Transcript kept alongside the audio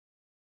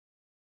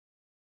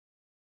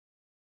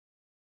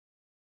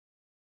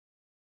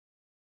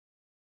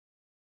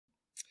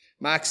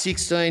Mark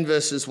 16,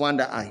 verses 1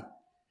 to 8.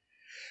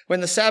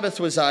 When the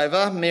Sabbath was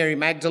over, Mary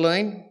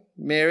Magdalene,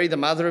 Mary the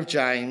mother of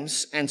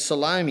James, and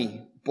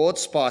Salome bought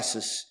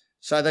spices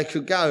so they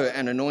could go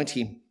and anoint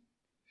him.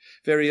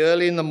 Very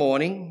early in the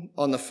morning,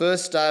 on the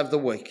first day of the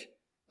week,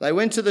 they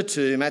went to the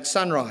tomb at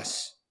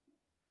sunrise.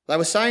 They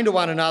were saying to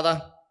one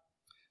another,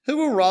 "Who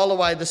will roll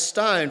away the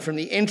stone from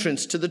the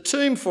entrance to the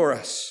tomb for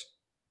us?"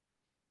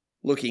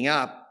 Looking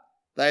up,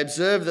 they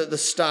observed that the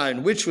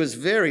stone, which was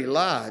very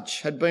large,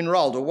 had been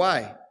rolled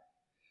away.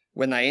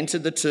 When they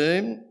entered the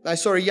tomb, they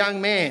saw a young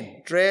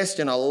man dressed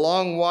in a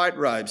long white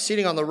robe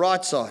sitting on the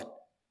right side.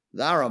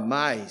 They were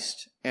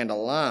amazed and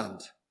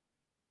alarmed.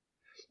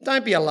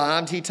 "Don't be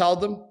alarmed," he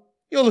told them.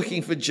 "You're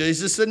looking for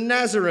Jesus the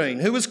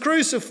Nazarene, who was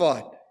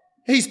crucified.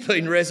 He's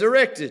been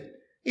resurrected.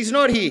 He's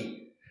not here.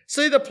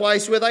 See the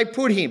place where they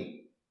put him.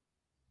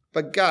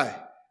 But go,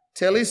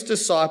 tell his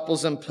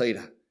disciples and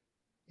Peter,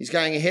 he's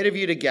going ahead of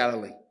you to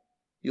Galilee.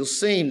 You'll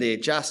see him there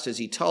just as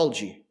he told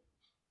you."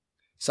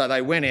 So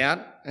they went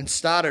out and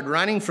started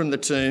running from the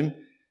tomb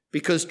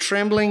because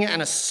trembling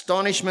and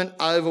astonishment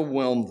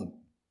overwhelmed them.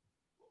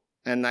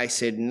 And they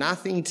said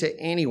nothing to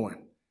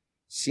anyone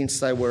since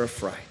they were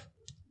afraid.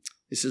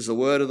 This is the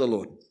word of the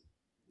Lord.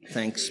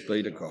 Thanks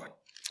be to God.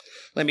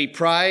 Let me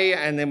pray,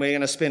 and then we're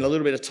going to spend a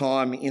little bit of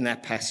time in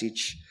that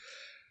passage.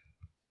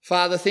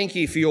 Father, thank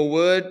you for your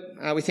word.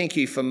 We thank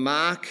you for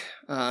Mark,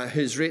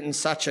 who's written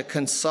such a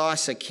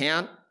concise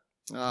account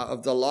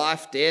of the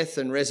life, death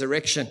and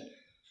resurrection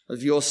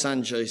of your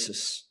son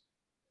Jesus.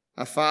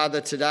 Father,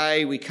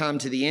 today we come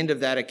to the end of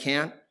that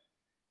account,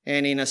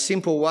 and in a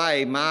simple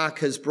way, Mark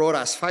has brought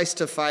us face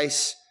to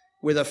face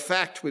with a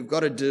fact we've got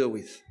to deal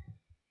with.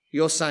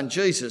 Your son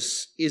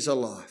Jesus is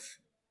alive.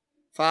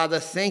 Father,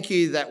 thank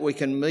you that we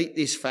can meet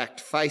this fact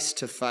face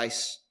to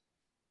face.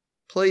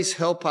 Please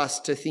help us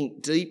to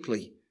think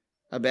deeply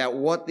about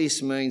what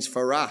this means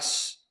for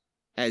us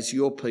as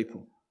your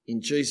people.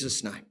 In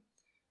Jesus' name,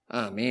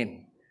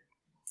 amen.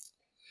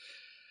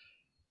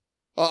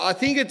 I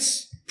think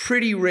it's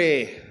pretty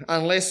rare,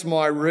 unless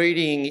my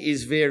reading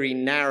is very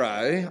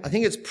narrow, I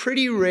think it's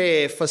pretty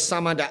rare for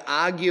someone to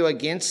argue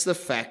against the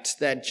fact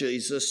that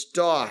Jesus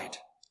died.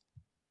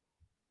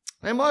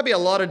 There might be a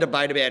lot of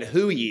debate about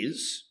who he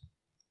is.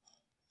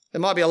 There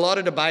might be a lot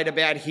of debate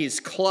about his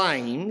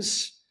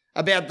claims,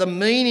 about the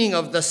meaning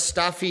of the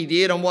stuff he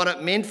did and what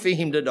it meant for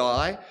him to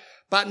die,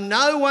 but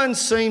no one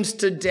seems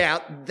to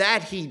doubt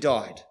that he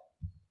died.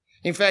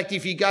 In fact,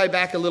 if you go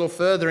back a little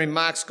further in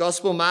Mark's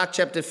Gospel, Mark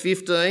chapter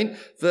 15,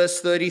 verse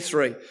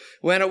 33,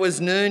 when it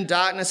was noon,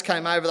 darkness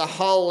came over the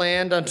whole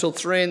land until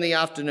 3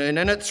 p.m.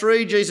 And at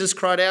 3, Jesus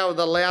cried out with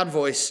a loud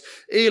voice,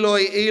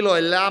 "Eloi, Eloi,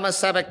 lama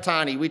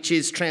sabachthani," which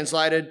is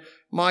translated,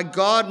 my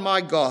God,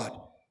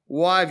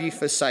 why have you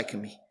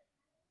forsaken me?"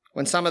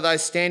 When some of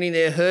those standing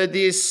there heard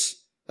this,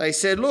 they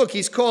said, "Look,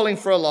 he's calling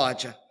for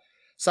Elijah."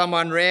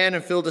 Someone ran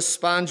and filled a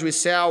sponge with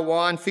sour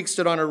wine, fixed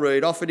it on a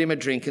reed, offered him a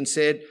drink and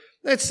said,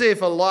 "Let's see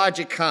if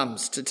Elijah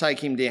comes to take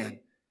him down."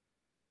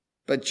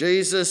 But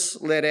Jesus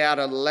let out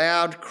a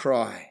loud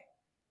cry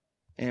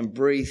and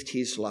breathed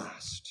his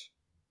last.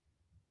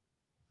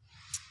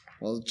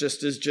 Well,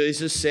 just as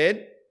Jesus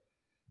said,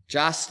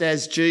 just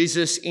as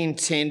Jesus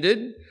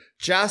intended,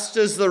 just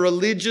as the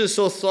religious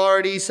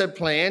authorities had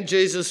planned,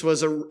 Jesus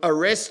was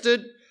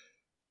arrested,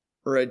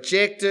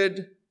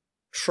 rejected,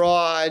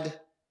 tried,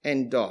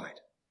 and died.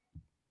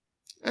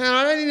 And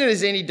I don't think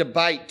there's any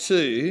debate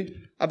too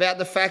about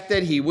the fact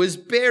that he was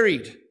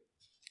buried.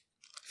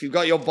 If you've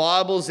got your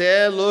Bibles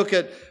there, look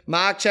at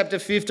Mark chapter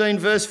 15,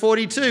 verse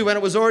 42. When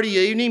it was already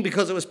evening,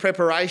 because it was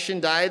preparation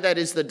day, that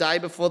is the day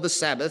before the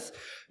Sabbath,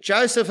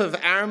 Joseph of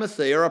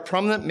Arimathea, a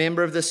prominent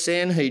member of the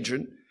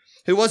Sanhedrin,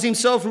 who was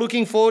himself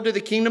looking forward to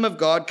the kingdom of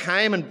God,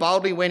 came and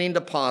boldly went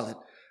into Pilate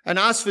and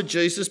asked for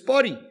Jesus'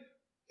 body.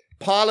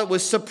 Pilate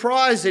was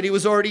surprised that he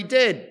was already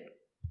dead.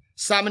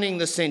 Summoning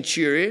the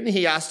centurion,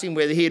 he asked him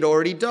whether he had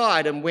already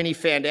died, and when he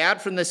found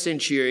out from the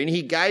centurion,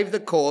 he gave the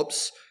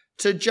corpse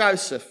to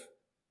Joseph.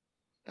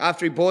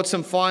 After he bought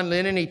some fine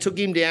linen, he took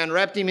him down,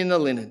 wrapped him in the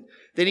linen.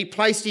 Then he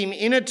placed him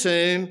in a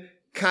tomb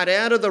cut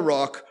out of the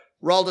rock,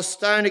 rolled a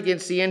stone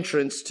against the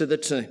entrance to the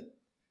tomb.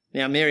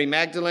 Now Mary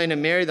Magdalene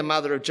and Mary, the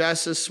mother of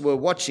Joseph, were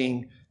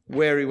watching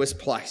where he was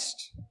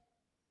placed.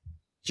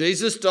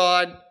 Jesus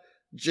died.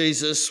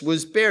 Jesus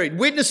was buried.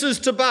 Witnesses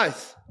to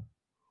both.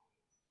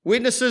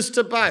 Witnesses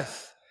to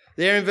both.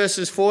 There in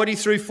verses 40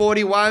 through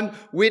 41,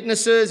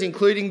 witnesses,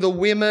 including the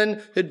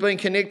women who'd been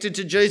connected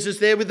to Jesus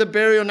there with the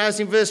burial. Notice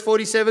in verse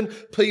 47,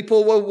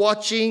 people were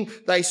watching.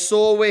 They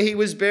saw where he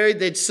was buried.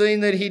 They'd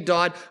seen that he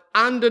died.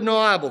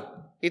 Undeniable,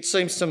 it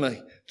seems to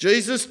me.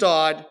 Jesus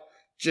died.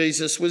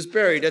 Jesus was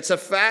buried. It's a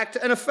fact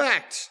and a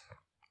fact.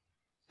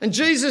 And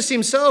Jesus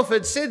himself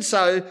had said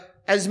so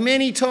as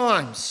many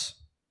times.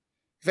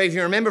 If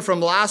you remember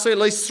from last week, at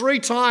least 3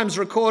 times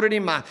recorded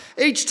in Mark.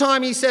 Each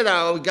time he said,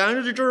 "Oh, I'm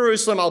going to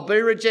Jerusalem, I'll be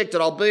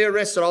rejected, I'll be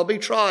arrested, I'll be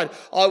tried,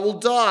 I will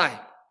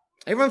die."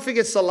 Everyone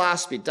forgets the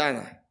last bit,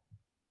 don't they?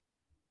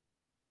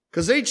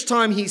 Because each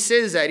time he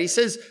says that, he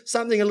says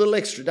something a little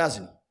extra,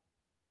 doesn't he?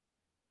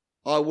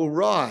 I will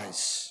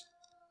rise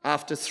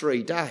after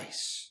 3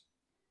 days.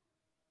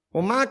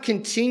 Well, Mark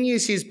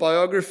continues his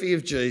biography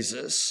of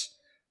Jesus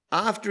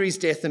after his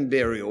death and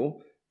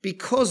burial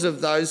because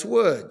of those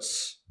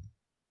words.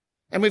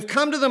 And we've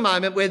come to the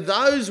moment where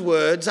those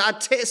words are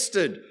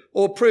tested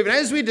or proven.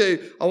 As we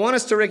do, I want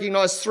us to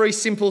recognise 3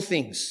 simple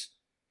things.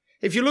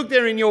 If you look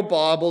there in your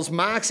Bibles,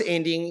 Mark's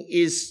ending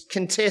is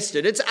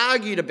contested. It's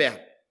argued about.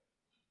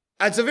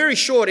 It's a very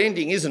short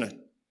ending, isn't it?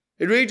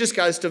 It really just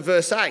goes to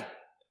verse 8.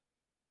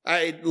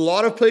 A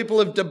lot of people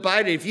have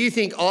debated. If you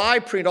think I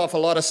print off a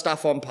lot of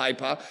stuff on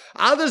paper,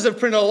 others have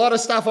printed a lot of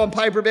stuff on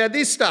paper about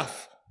this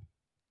stuff.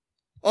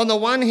 On the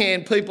one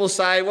hand, people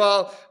say,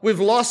 well,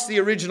 we've lost the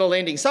original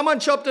ending. Someone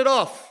chopped it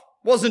off,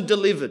 wasn't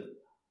delivered.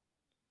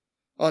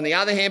 On the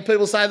other hand,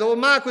 people say, well,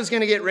 Mark was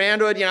going to get round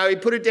to it. He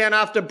put it down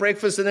after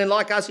breakfast and then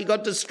like us, he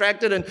got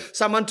distracted and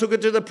someone took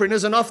it to the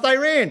printers and off they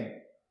ran.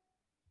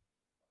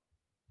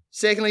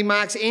 Secondly,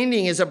 Mark's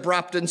ending is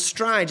abrupt and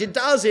strange. It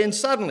does end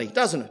suddenly,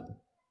 doesn't it?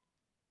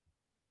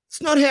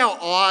 It's not how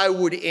I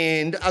would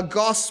end a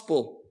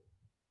gospel.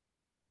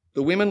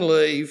 The women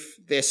leave,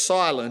 they're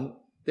silent,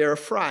 they're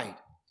afraid.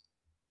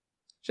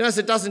 Do you notice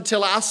it doesn't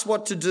tell us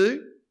what to do?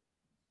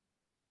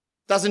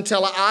 It doesn't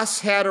tell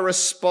us how to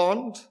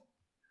respond.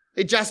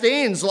 It just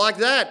ends like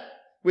that,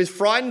 with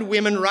frightened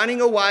women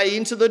running away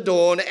into the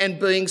dawn and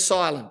being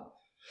silent.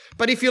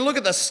 But if you look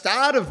at the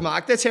start of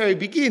Mark, that's how he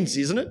begins,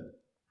 isn't it?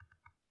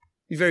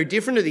 He's very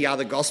different to the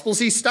other Gospels.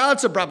 He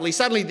starts abruptly.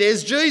 Suddenly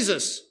there's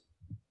Jesus.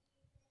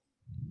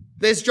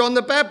 There's John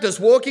the Baptist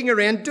walking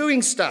around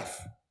doing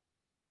stuff.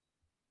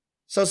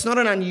 So it's not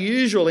an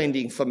unusual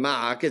ending for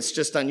Mark, it's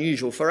just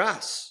unusual for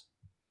us.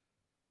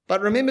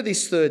 But remember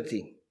this third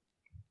thing.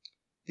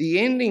 The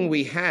ending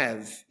we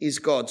have is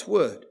God's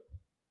word.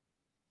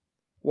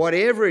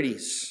 Whatever it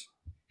is,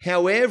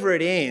 however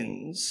it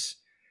ends,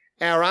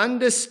 our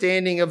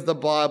understanding of the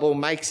Bible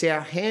makes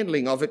our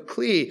handling of it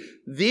clear.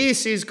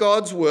 This is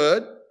God's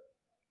word,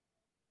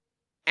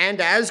 and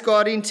as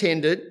God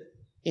intended,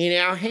 in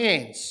our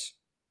hands.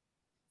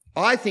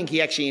 I think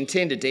he actually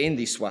intended to end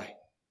this way.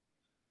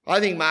 I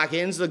think Mark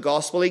ends the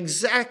gospel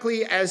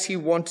exactly as he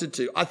wanted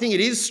to. I think it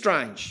is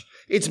strange.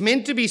 It's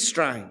meant to be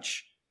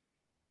strange.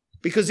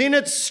 Because in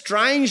its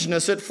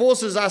strangeness, it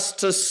forces us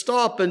to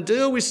stop and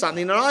deal with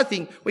something that I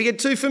think we get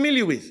too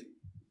familiar with.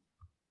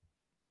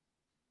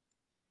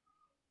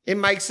 It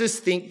makes us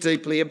think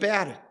deeply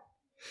about it.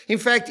 In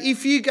fact,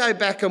 if you go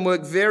back and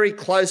work very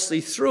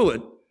closely through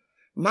it,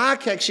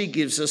 Mark actually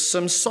gives us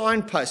some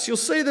signposts. You'll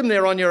see them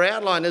there on your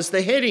outline as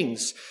the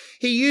headings.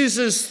 He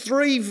uses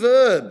 3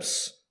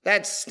 verbs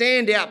that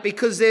stand out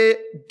because they're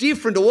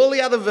different to all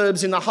the other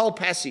verbs in the whole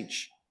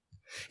passage.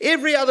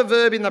 Every other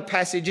verb in the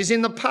passage is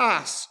in the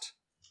past,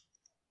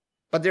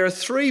 but there are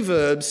 3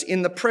 verbs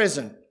in the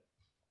present.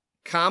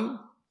 Come,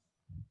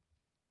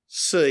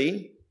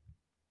 see,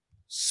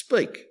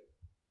 speak.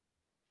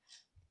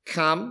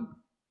 Come,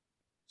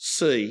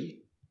 see,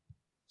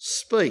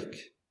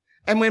 speak.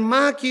 And when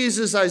Mark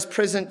uses those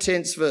present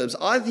tense verbs,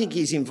 I think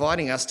he's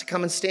inviting us to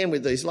come and stand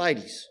with these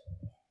ladies.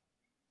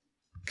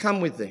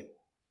 Come with them.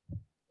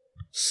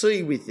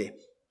 See with them.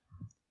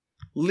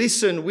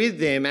 Listen with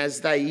them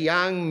as the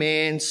young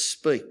man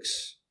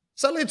speaks.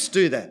 So let's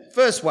do that.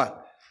 First one.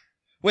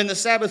 When the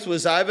Sabbath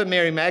was over,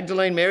 Mary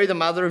Magdalene, Mary the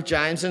mother of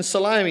James, and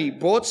Salome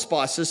brought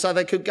spices so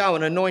they could go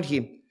and anoint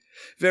him.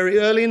 Very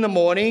early in the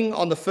morning,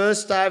 on the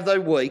first day of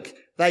the week,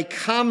 they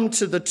come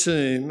to the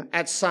tomb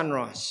at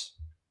sunrise.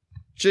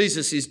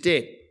 Jesus is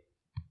dead.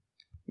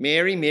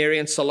 Mary,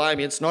 and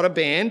Salome, it's not a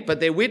band, but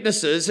their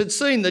witnesses had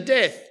seen the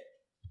death.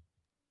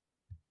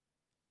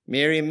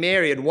 Mary and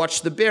Mary had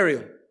watched the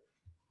burial.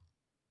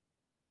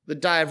 The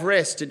day of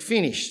rest had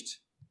finished.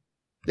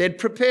 They'd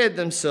prepared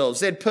themselves.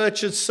 They'd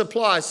purchased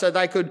supplies so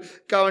they could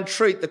go and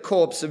treat the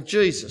corpse of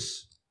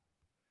Jesus.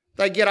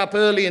 They get up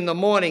early in the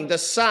morning. The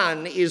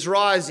sun is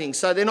rising,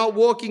 so they're not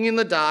walking in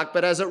the dark,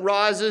 but as it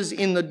rises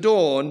in the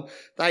dawn,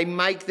 they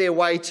make their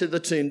way to the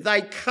tomb.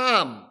 They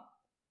come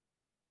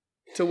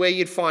to where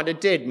you'd find a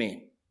dead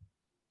man,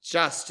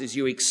 just as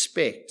you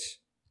expect.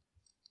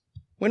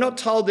 We're not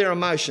told their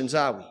emotions,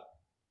 are we?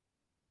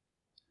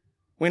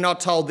 We're not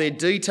told their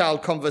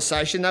detailed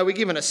conversation, though we're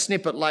given a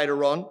snippet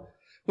later on.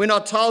 We're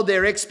not told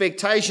their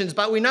expectations,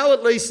 but we know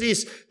at least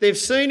this. They've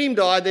seen him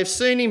die, they've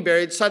seen him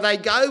buried, so they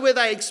go where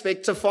they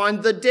expect to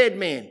find the dead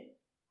man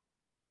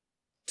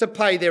to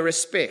pay their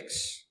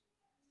respects.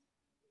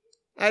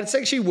 And it's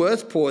actually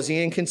worth pausing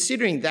and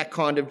considering that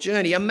kind of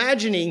journey,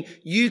 imagining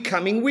you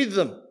coming with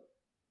them.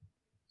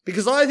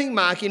 Because I think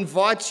Mark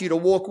invites you to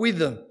walk with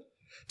them,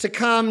 to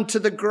come to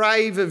the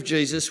grave of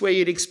Jesus where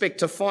you'd expect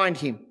to find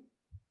him.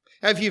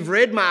 If you've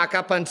read Mark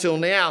up until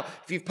now,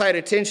 if you've paid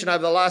attention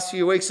over the last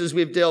few weeks as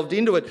we've delved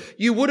into it,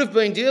 you would have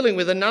been dealing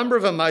with a number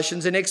of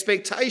emotions and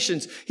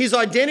expectations. His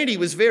identity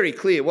was very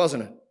clear,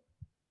 wasn't it?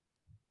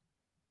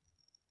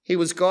 He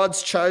was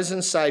God's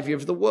chosen saviour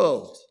of the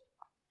world,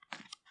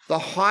 the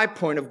high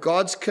point of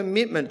God's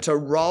commitment to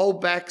roll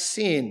back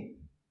sin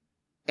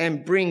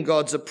and bring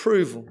God's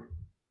approval.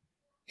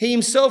 He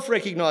himself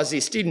recognised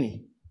this, didn't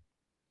he?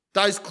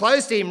 Those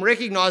close to him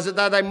recognised it,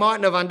 though they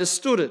mightn't have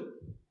understood it.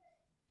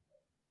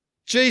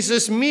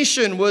 Jesus'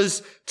 mission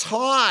was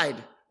tied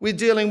with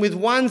dealing with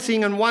one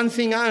thing and one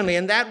thing only,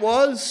 and that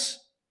was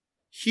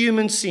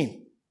human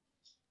sin.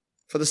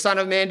 For the Son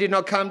of Man did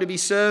not come to be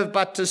served,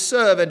 but to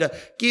serve and to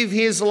give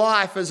his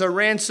life as a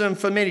ransom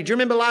for many. Do you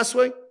remember last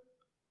week?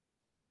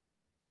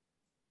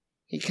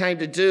 He came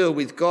to deal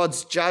with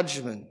God's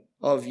judgment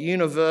of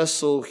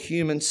universal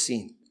human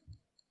sin.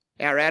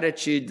 Our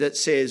attitude that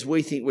says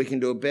we think we can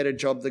do a better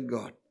job than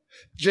God.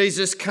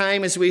 Jesus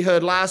came, as we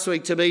heard last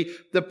week, to be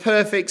the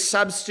perfect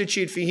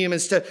substitute for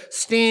humans, to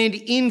stand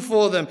in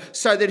for them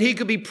so that he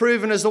could be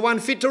proven as the one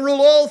fit to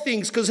rule all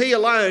things, because he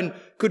alone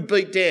could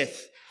beat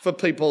death for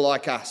people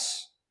like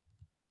us.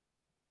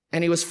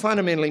 And he was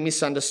fundamentally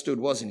misunderstood,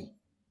 wasn't he?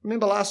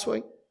 Remember last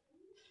week?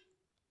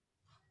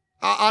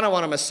 I don't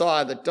want a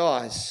Messiah that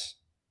dies.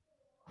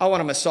 I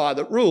want a Messiah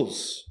that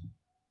rules.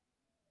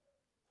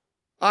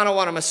 I don't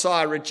want a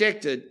Messiah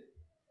rejected.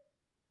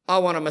 I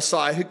want a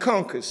Messiah who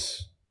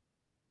conquers.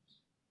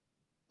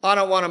 I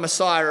don't want a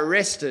Messiah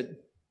arrested.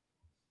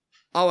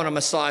 I want a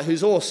Messiah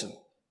who's awesome,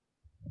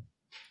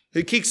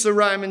 who kicks the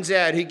Romans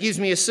out, who gives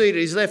me a seat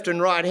at his left and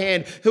right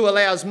hand, who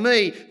allows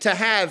me to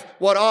have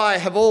what I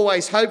have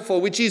always hoped for,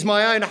 which is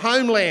my own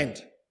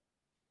homeland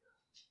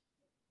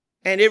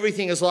and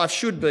everything as life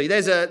should be.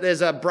 There's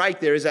a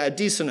break there, there's a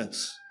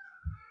dissonance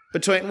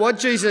between what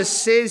Jesus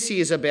says he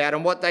is about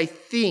and what they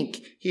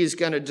think he is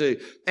going to do.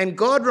 And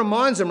God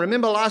reminds them,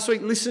 remember last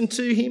week, listen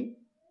to him.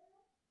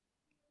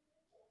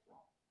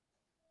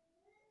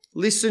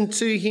 Listen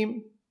to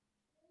him.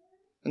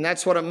 And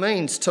that's what it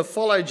means to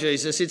follow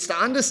Jesus. It's to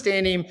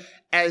understand him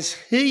as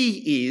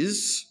he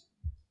is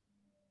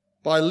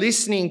by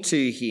listening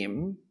to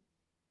him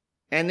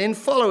and then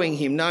following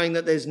him, knowing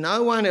that there's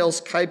no one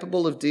else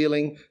capable of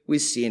dealing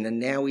with sin, and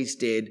now he's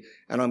dead.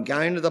 And I'm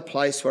going to the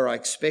place where I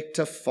expect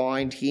to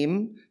find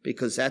him,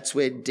 because that's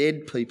where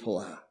dead people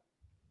are.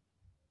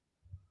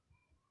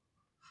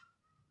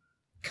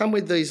 Come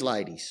with these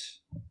ladies.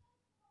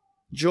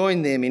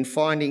 Join them in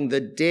finding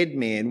the dead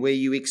man where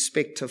you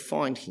expect to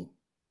find him.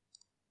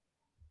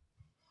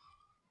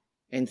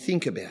 And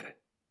think about it.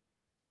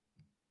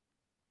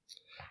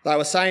 They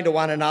were saying to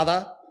one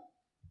another,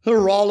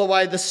 "Who'll roll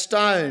away the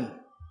stone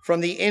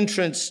from the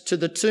entrance to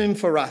the tomb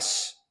for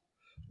us?"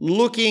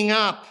 Looking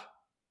up,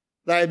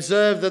 they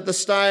observed that the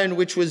stone,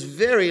 which was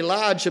very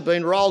large, had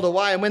been rolled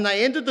away. And when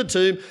they entered the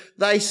tomb,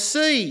 they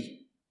see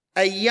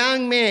a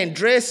young man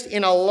dressed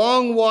in a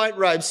long white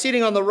robe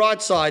sitting on the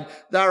right side.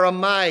 They're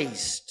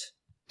amazed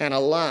and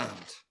alarmed.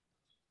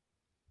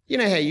 You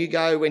know how you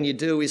go when you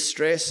deal with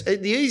stress?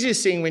 The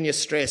easiest thing when you're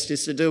stressed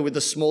is to deal with the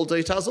small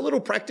details, the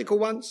little practical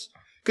ones,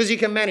 because you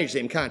can manage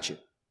them, can't you?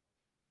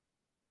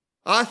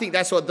 I think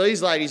that's what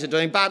these ladies are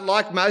doing. But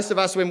like most of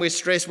us when we're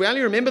stressed, we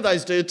only remember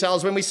those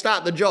details when we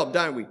start the job,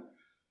 don't we?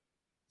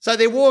 So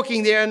they're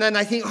walking there and then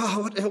they think,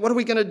 oh, what are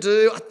we going to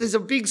do? There's a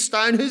big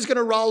stone. Who's going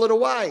to roll it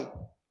away?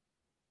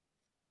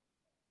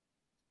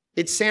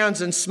 It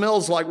sounds and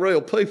smells like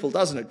real people,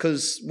 doesn't it?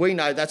 Because we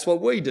know that's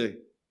what we do.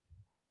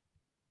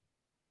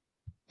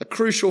 A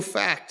crucial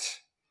fact.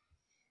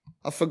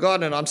 I've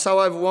forgotten it. I'm so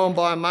overwhelmed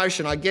by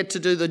emotion. I get to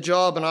do the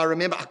job and I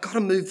remember, I've got to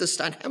move the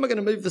stone. How am I going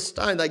to move the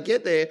stone? They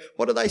get there.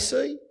 What do they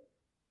see?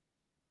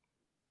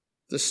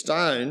 The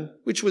stone,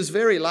 which was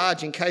very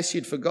large in case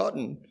you'd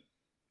forgotten,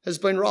 has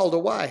been rolled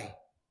away.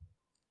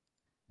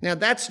 Now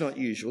that's not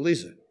usual,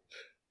 is it?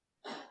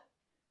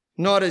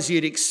 Not as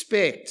you'd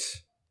expect.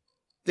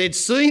 They'd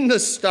seen the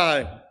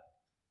stone.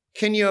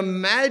 Can you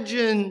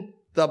imagine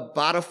the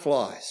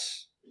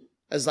butterflies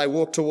as they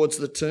walk towards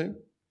the tomb?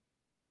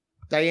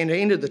 They enter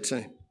into the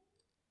tomb.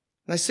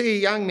 They see a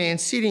young man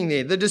sitting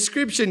there. The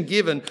description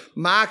given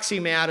marks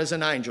him out as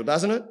an angel,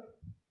 doesn't it?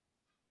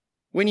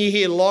 When you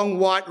hear long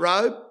white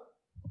robe,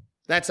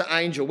 that's an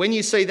angel. When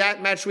you see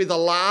that matched with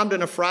alarmed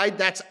and afraid,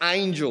 that's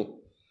angel.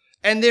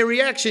 And their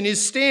reaction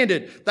is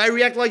standard. They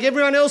react like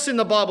everyone else in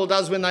the Bible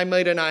does when they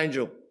meet an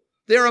angel.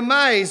 They're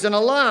amazed and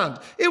alarmed.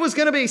 It was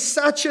going to be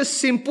such a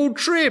simple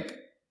trip.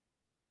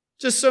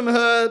 Just some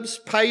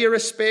herbs, pay your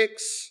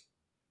respects.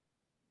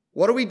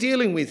 What are we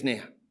dealing with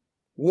now?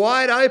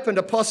 Wide open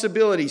to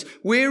possibilities.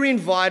 We're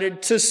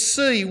invited to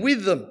see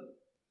with them.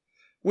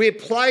 We're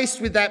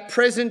placed with that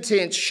present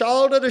tense,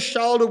 shoulder to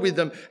shoulder with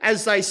them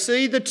as they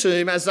see the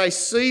tomb, as they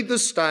see the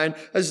stone,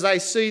 as they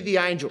see the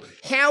angel.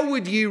 How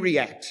would you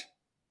react?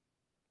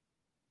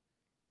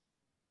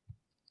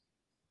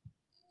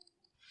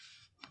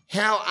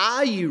 How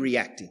are you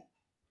reacting?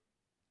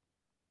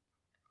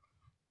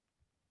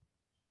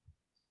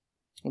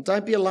 Well,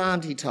 don't be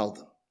alarmed, he told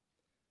them.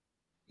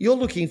 You're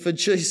looking for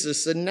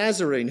Jesus the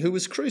Nazarene who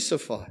was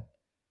crucified.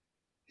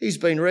 He's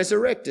been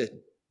resurrected.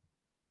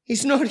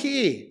 He's not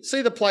here.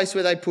 See the place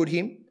where they put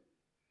him?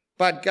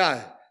 But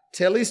go,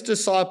 tell his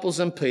disciples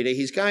and Peter,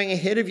 he's going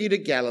ahead of you to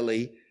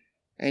Galilee,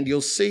 and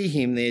you'll see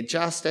him there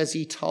just as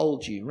he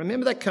told you.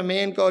 Remember that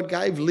command God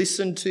gave?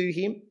 Listen to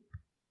him.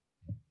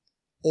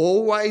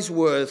 Always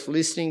worth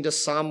listening to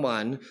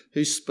someone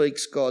who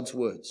speaks God's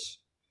words.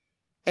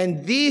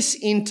 And this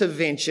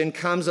intervention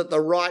comes at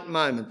the right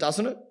moment,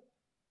 doesn't it?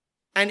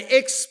 An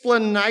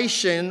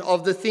explanation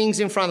of the things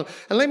in front of them.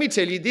 And let me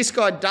tell you, this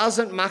guy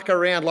doesn't muck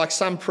around like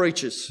some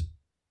preachers.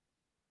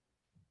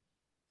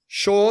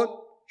 Short,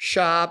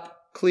 sharp,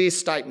 clear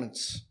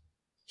statements.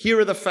 Here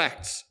are the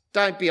facts.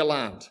 Don't be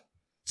alarmed.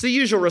 It's the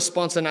usual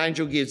response an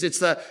angel gives. It's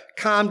the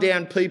calm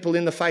down people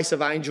in the face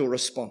of angel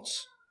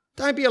response.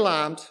 Don't be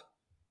alarmed,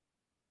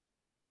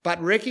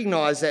 but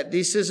recognise that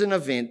this is an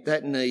event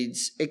that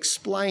needs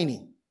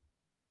explaining.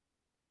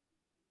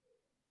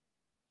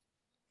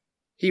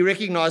 He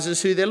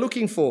recognises who they're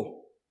looking for.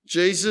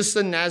 Jesus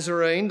the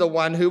Nazarene, the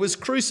one who was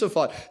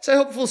crucified. It's a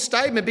helpful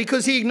statement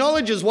because he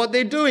acknowledges what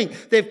they're doing.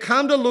 They've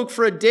come to look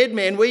for a dead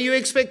man where you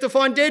expect to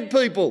find dead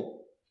people.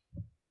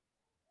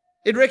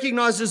 It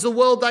recognises the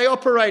world they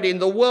operate in,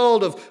 the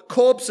world of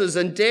corpses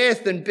and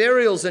death and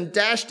burials and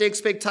dashed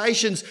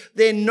expectations.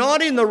 They're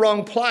not in the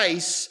wrong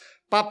place,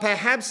 but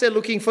perhaps they're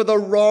looking for the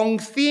wrong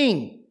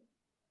thing.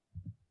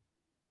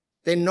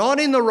 They're not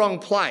in the wrong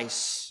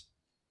place,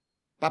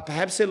 but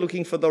perhaps they're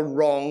looking for the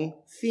wrong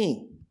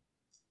thing.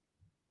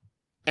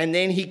 And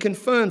then he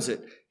confirms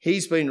it.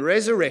 He's been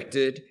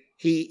resurrected.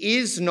 He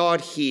is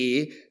not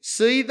here.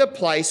 See the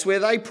place where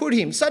they put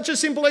him. Such a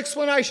simple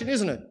explanation,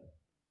 isn't it?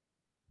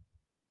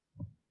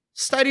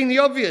 Stating the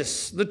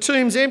obvious. The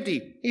tomb's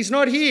empty. He's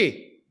not here.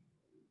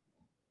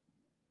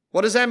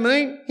 What does that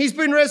mean? He's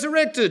been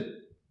resurrected.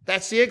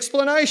 That's the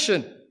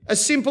explanation.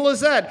 As simple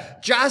as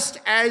that. Just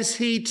as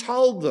he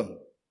told them.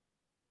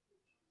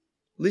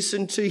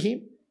 Listen to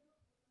him.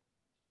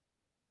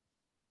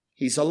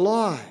 He's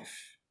alive.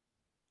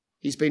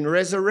 He's been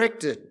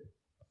resurrected.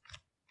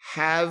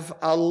 Have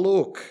a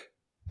look.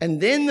 And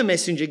then the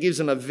messenger gives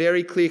them a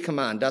very clear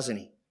command, doesn't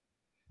he?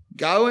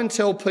 Go and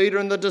tell Peter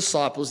and the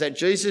disciples that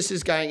Jesus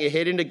is going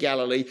ahead into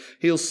Galilee.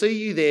 He'll see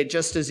you there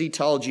just as he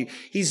told you.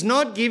 He's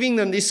not giving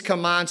them this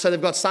command so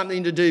they've got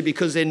something to do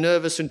because they're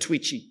nervous and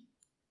twitchy.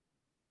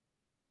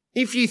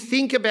 If you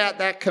think about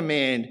that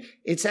command,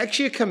 it's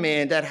actually a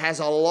command that has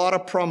a lot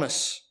of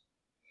promise.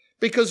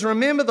 Because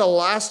remember the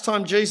last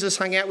time Jesus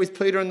hung out with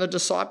Peter and the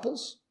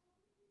disciples?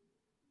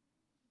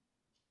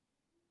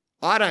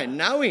 I don't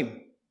know him,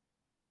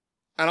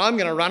 and I'm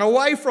going to run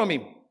away from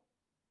him.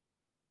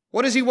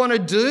 What does he want to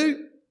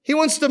do? He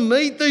wants to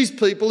meet these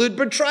people who'd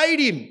betrayed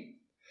him,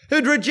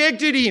 who'd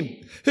rejected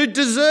him, who'd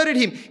deserted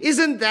him.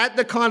 Isn't that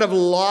the kind of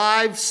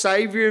live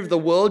saviour of the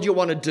world you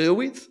want to deal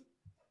with?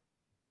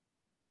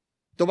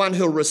 The one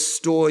who'll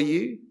restore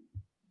you,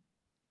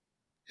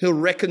 who'll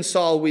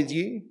reconcile with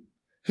you,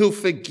 who'll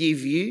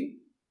forgive you.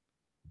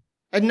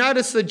 And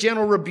notice the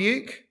gentle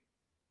rebuke,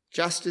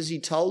 just as he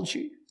told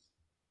you.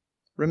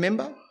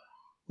 Remember?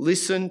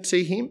 Listen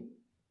to him.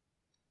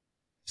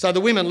 So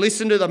the women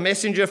listen to the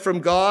messenger from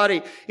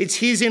God. It's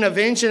his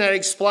intervention that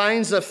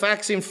explains the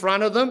facts in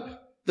front of them.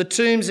 The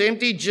tomb's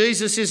empty.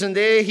 Jesus isn't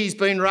there. He's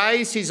been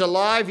raised. He's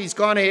alive. He's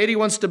gone ahead. He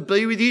wants to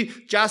be with you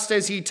just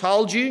as he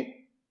told you.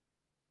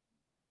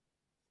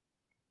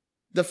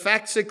 The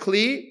facts are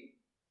clear.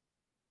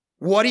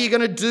 What are you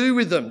going to do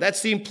with them?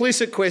 That's the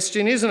implicit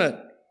question, isn't it?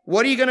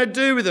 What are you going to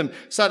do with them?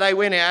 So they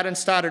went out and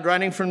started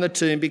running from the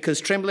tomb because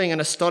trembling and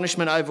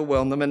astonishment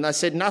overwhelmed them, and they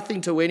said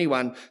nothing to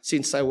anyone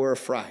since they were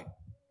afraid.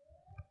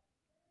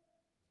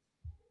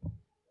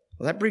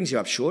 Well, that brings you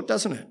up short,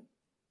 doesn't it?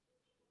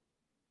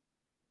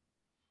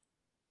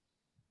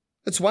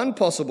 It's one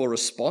possible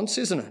response,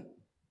 isn't it?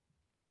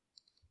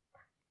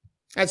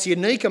 That's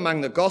unique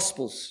among the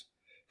Gospels.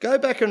 Go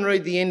back and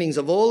read the endings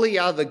of all the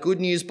other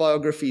good news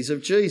biographies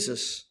of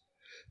Jesus.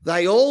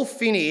 They all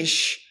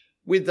finish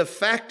with the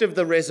fact of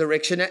the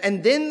resurrection,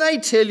 and then they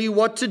tell you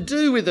what to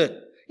do with it.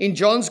 In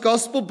John's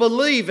Gospel,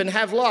 believe and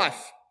have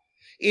life.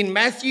 In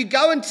Matthew,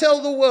 go and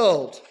tell the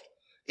world.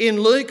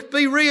 In Luke,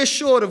 be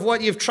reassured of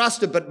what you've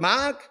trusted. But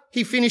Mark,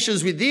 he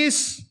finishes with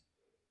this.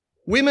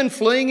 Women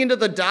fleeing into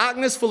the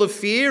darkness full of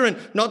fear and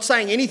not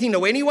saying anything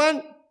to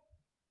anyone.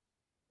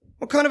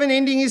 What kind of an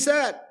ending is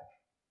that?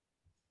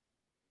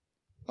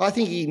 I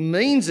think he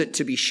means it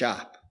to be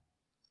sharp.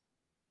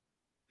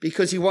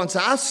 Because he wants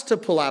us to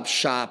pull up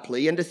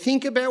sharply and to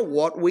think about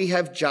what we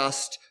have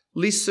just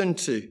listened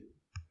to,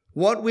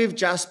 what we've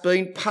just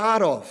been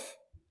part of.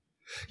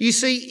 You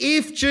see,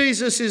 if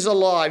Jesus is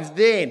alive,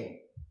 then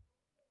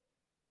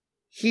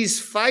his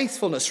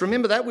faithfulness,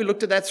 remember that? We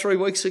looked at that 3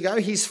 weeks ago.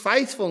 His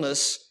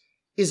faithfulness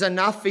is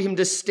enough for him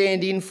to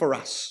stand in for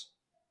us.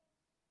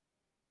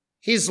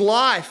 His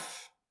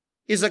life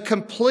is a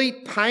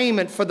complete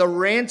payment for the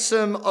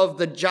ransom of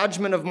the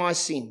judgment of my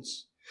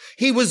sins.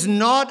 He was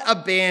not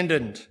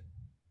abandoned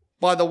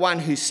by the one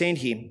who sent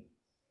him.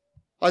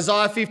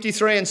 Isaiah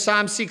 53 and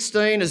Psalm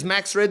 16, as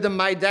Max read them,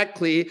 made that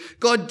clear.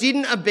 God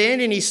didn't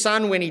abandon his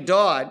son when he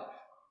died.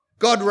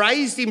 God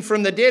raised him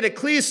from the dead, a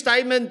clear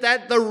statement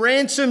that the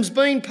ransom's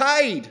been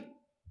paid.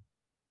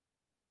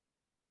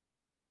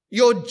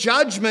 Your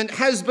judgment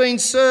has been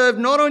served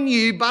not on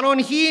you, but on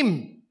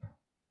him.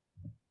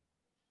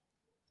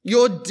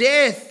 Your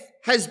death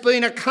has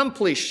been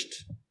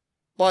accomplished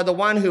by the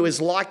one who is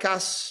like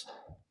us,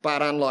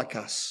 but unlike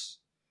us.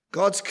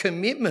 God's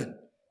commitment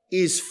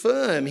is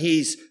firm.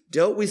 He's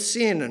dealt with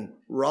sin and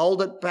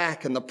rolled it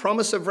back, and the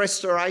promise of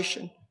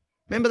restoration.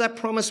 Remember that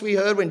promise we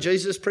heard when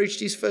Jesus preached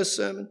his first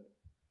sermon?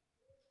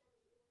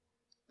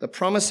 The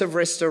promise of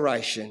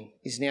restoration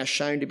is now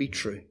shown to be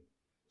true.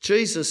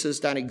 Jesus has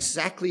done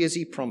exactly as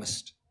he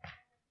promised.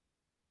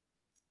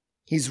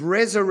 His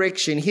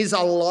resurrection, his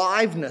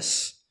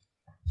aliveness,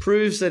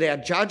 proves that our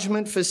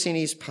judgment for sin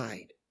is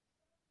paid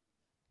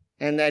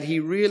and that he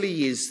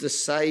really is the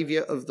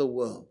Saviour of the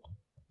world.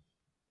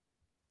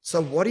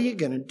 So what are you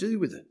going to do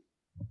with it?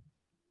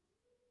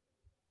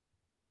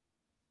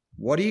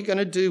 What are you going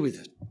to do with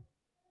it?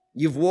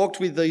 You've walked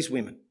with these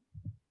women.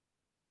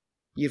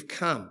 You've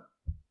come.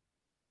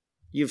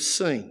 You've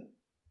seen.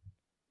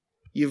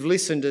 You've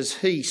listened as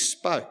he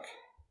spoke.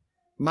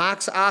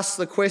 Mark's asked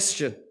the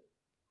question.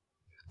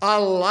 I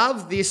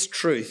love this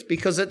truth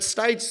because it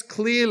states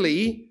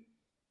clearly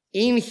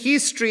in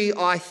history,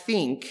 I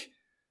think,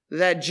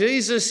 that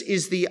Jesus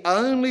is the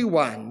only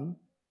one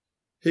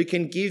who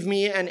can give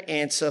me an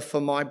answer for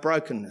my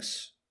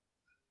brokenness,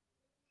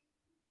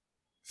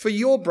 for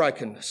your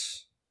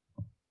brokenness.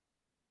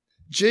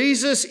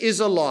 Jesus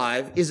is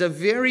alive is a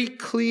very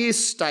clear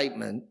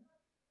statement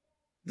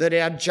that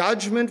our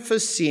judgment for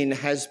sin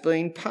has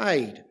been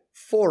paid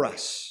for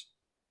us,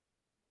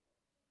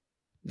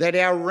 that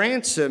our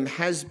ransom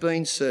has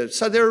been served.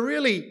 So there are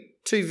really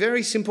two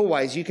very simple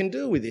ways you can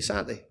deal with this,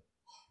 aren't there?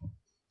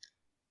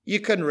 You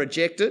can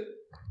reject it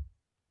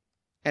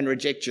and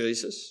reject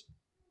Jesus,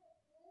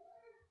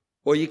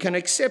 or you can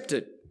accept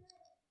it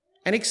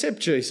and accept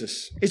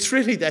Jesus. It's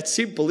really that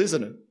simple,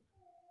 isn't it?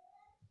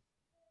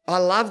 I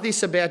love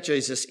this about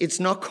Jesus. It's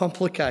not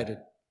complicated.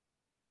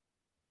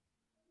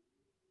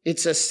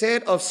 It's a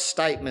set of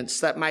statements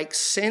that make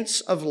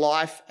sense of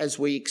life as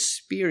we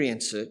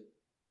experience it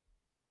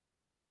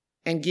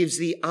and gives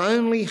the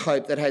only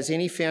hope that has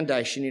any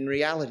foundation in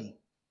reality.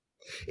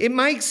 It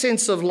makes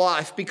sense of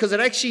life because it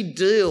actually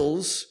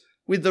deals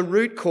with the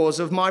root cause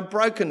of my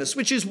brokenness,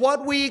 which is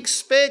what we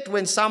expect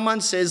when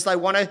someone says they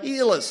want to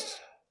heal us.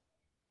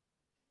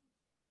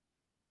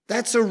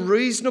 That's a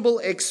reasonable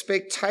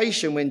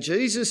expectation when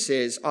Jesus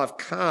says, I've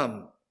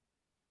come.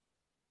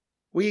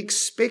 We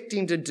expect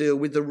him to deal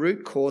with the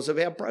root cause of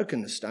our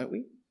brokenness, don't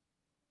we?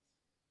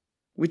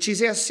 Which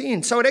is our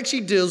sin. So it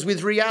actually deals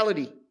with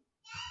reality.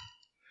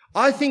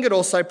 I think it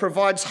also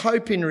provides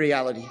hope in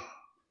reality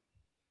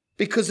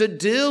because it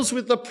deals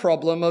with the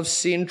problem of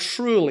sin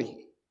truly.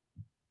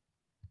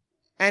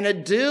 And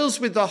it deals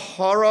with the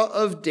horror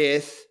of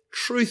death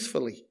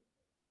truthfully.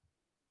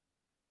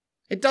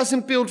 It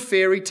doesn't build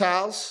fairy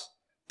tales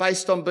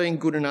based on being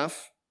good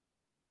enough.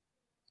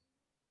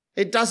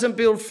 It doesn't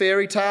build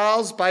fairy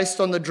tales based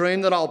on the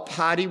dream that I'll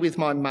party with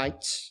my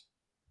mates.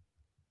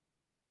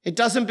 It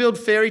doesn't build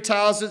fairy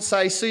tales that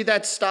say, see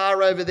that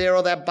star over there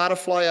or that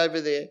butterfly over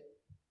there.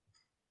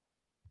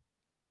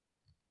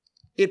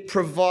 It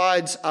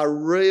provides a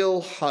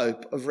real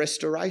hope of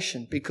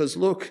restoration because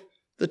look,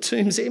 the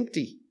tomb's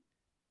empty.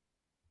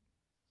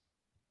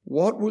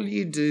 What will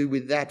you do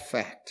with that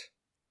fact?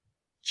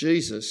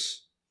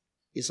 Jesus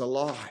is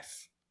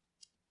alive.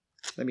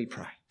 Let me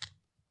pray.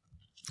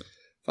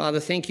 Father,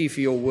 thank you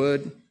for your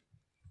word.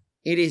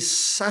 It is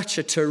such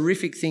a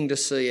terrific thing to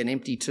see an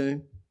empty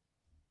tomb.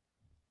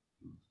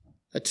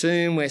 A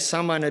tomb where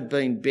someone had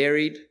been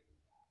buried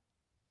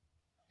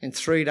and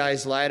 3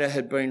 days later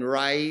had been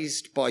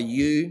raised by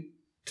you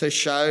to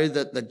show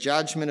that the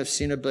judgment of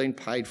sin had been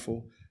paid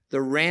for.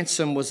 The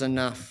ransom was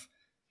enough.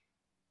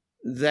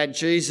 That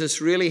Jesus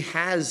really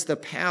has the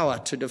power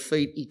to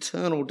defeat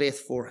eternal death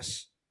for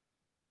us.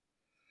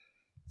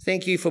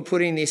 Thank you for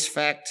putting this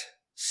fact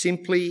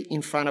simply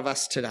in front of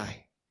us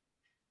today.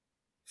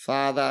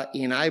 Father,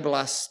 enable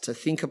us to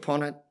think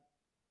upon it,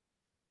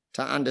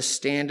 to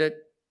understand it,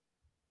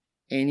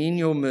 and in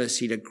your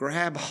mercy to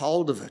grab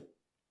hold of it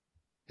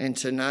and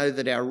to know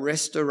that our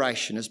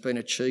restoration has been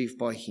achieved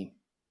by him.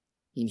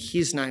 In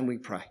his name we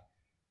pray.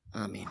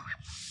 Amen.